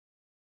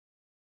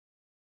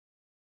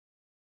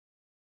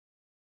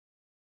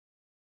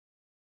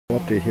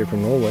Update here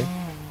from Norway.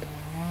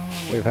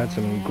 We've had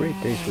some great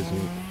days with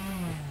some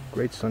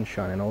great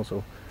sunshine, and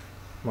also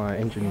my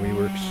engine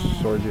reworks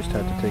sort of just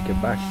had to take a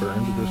back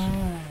burn because,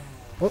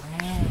 well,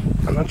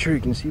 I'm not sure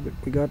you can see, but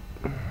we got,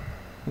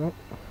 well,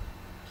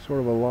 sort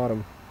of a lot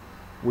of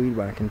weed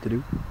whacking to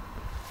do.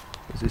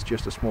 This is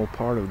just a small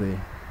part of the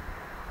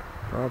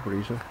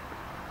property, so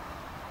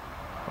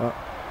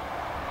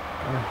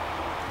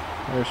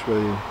there's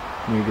where the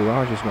new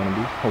garage is going to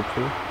be,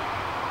 hopefully.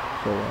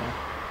 So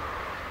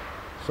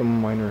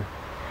some minor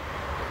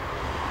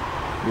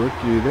work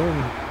to do there,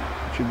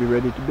 and should be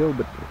ready to build,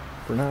 but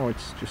for now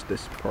it's just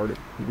this part of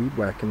weed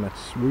whacking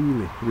that's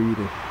really there's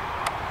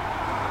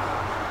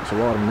a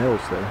lot of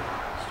nettles there.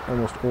 It's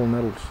almost all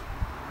nettles.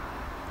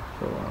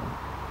 So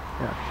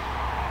yeah,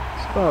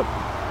 it's about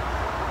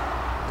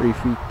 3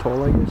 feet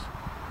tall, I guess.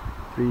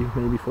 3,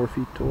 maybe 4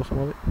 feet tall, some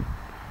of it.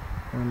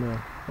 And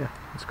yeah,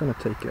 it's gonna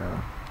take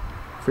a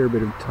fair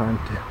bit of time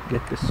to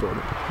get this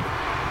sorted.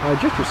 I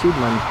just received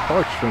my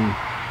parts from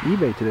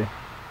eBay today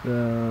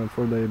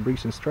for the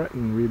Briggs &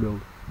 Stratton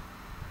rebuild,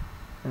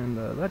 and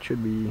that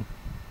should be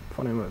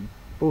funny.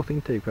 Both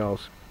intake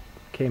valves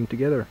came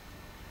together,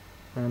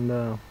 and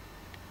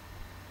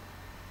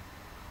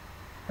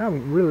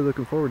I'm really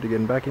looking forward to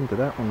getting back into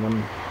that one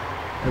when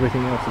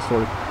everything else is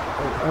sorted.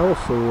 I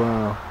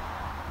also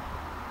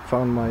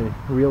found my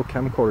real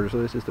camcorder,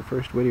 so this is the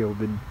first video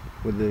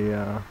with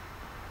the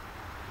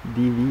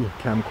DV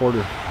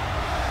camcorder.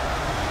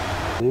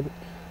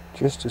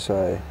 Just as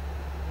I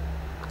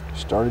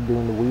started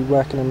doing the weed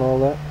whacking and all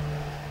that,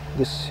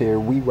 this here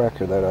weed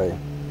whacker that I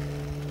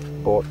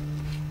bought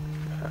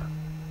a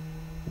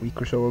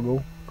week or so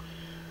ago,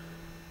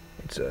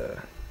 it's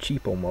a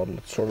cheapo model.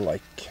 It's sort of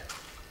like,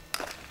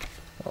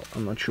 well,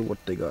 I'm not sure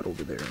what they got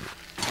over there in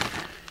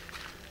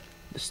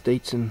the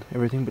States and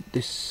everything, but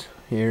this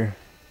here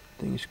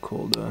thing is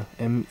called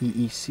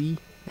MEEC,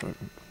 or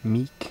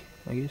MEEC,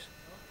 I guess.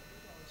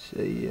 It's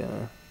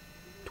a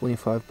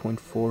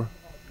 25.4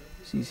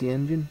 cc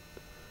engine,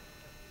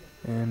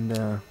 and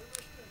it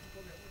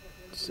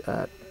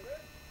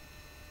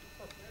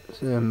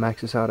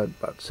maxes out at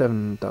about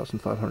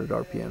 7,500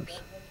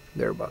 RPMs,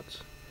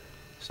 thereabouts.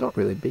 It's not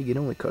really big. It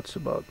only cuts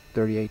about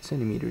 38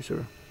 centimeters,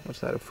 or what's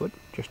that, a foot?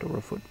 Just over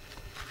a foot.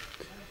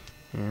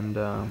 And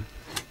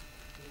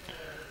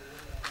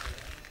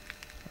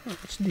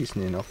it's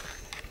decent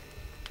enough.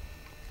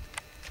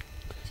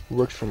 It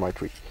works for my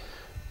tree.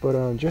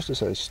 But just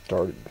as I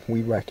started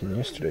weed whacking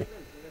yesterday,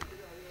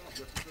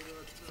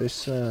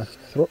 this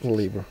throttle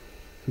lever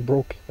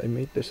broke. They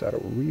made this out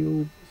of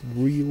real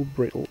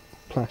brittle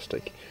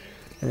plastic,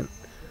 and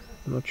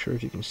I'm not sure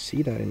if you can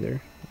see that in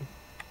there.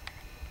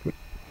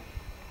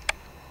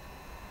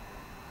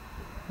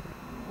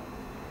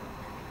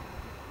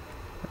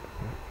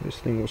 This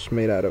thing was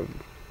made out of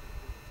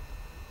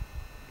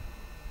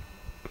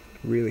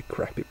really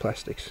crappy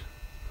plastics.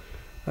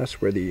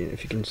 That's where the,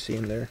 if you can see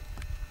in there,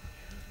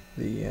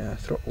 the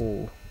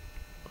throttle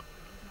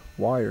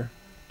wire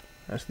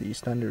has the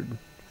standard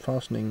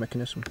fastening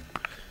mechanism,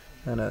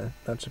 and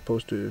that's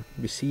supposed to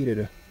be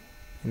seated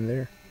in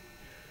there.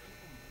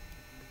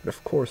 But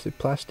of course the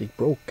plastic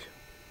broke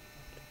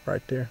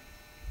right there,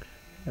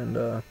 and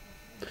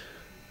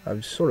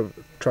I've sort of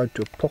tried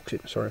to epoxy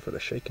it. Sorry for the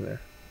shaking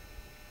there.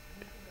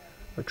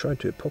 I tried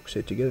to epoxy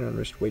it together, and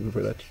I'm just waiting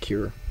for that to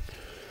cure.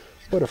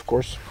 But of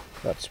course,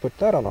 let's put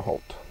that on a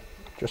halt,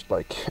 just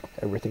like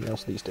everything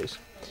else these days.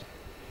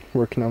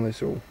 Working on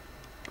this old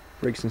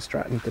Briggs &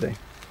 Stratton today.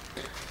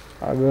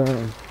 I've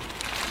done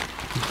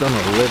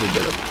a little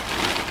bit of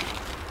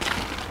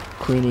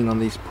cleaning on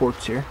these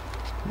ports here.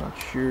 Not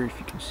sure if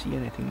you can see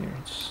anything there.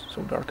 It's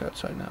so dark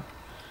outside now.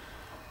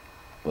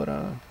 But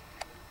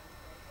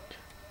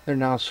they're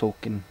now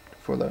soaking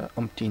for the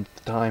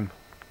umpteenth time,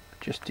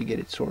 just to get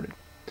it sorted.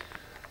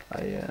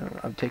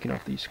 I've taken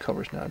off these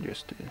covers now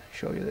just to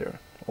show you they're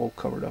all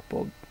covered up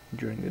all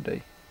during the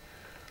day.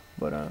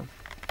 But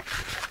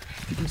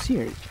you can see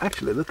here, it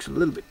actually looks a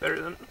little bit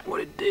better than what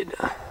it did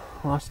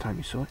last time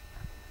you saw it.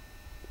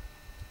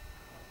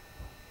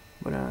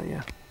 But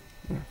yeah,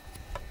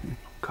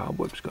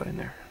 cobwebs got in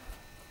there.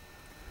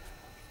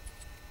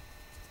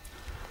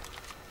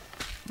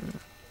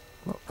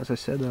 Well, as I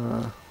said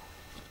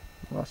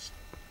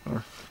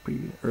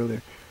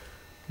earlier,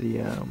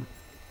 the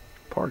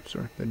parts,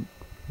 or the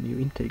new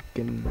intake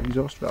and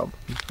exhaust valve,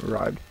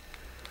 arrived,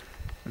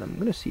 and I'm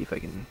gonna see if I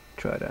can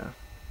try to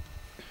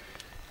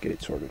get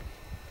it sorted.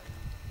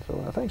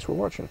 So thanks for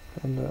watching,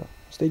 and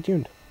stay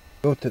tuned.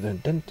 Go to the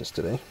dentist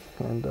today,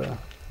 and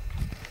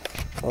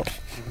well,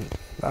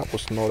 that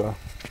was not a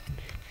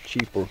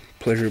cheap or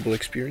pleasurable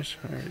experience.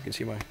 You can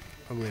see my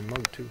ugly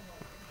mug too.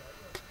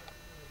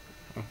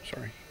 Oh,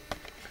 sorry.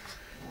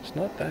 It's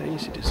not that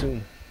easy to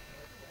zoom.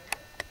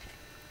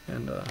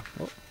 And well,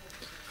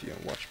 if you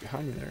watch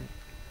behind me there,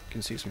 you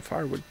can see some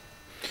firewood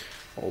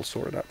all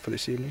sorted out for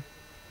this evening.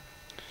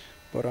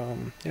 But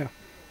yeah,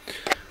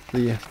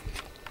 the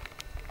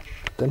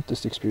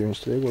dentist experience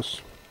today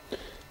was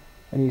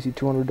an easy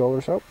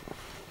 $200 out,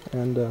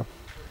 and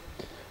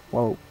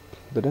well,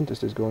 the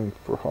dentist is going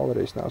for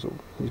holidays now, so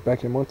he's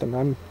back in a month, and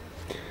I'm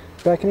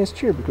back in his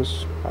chair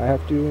because I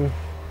have to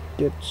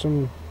get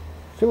some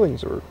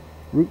fillings, or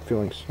root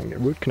fillings, and get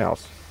root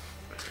canals.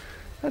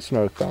 That's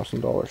another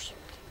 $1,000.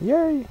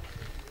 Yay!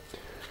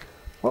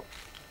 Well,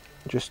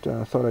 just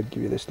thought I'd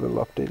give you this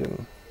little update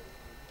and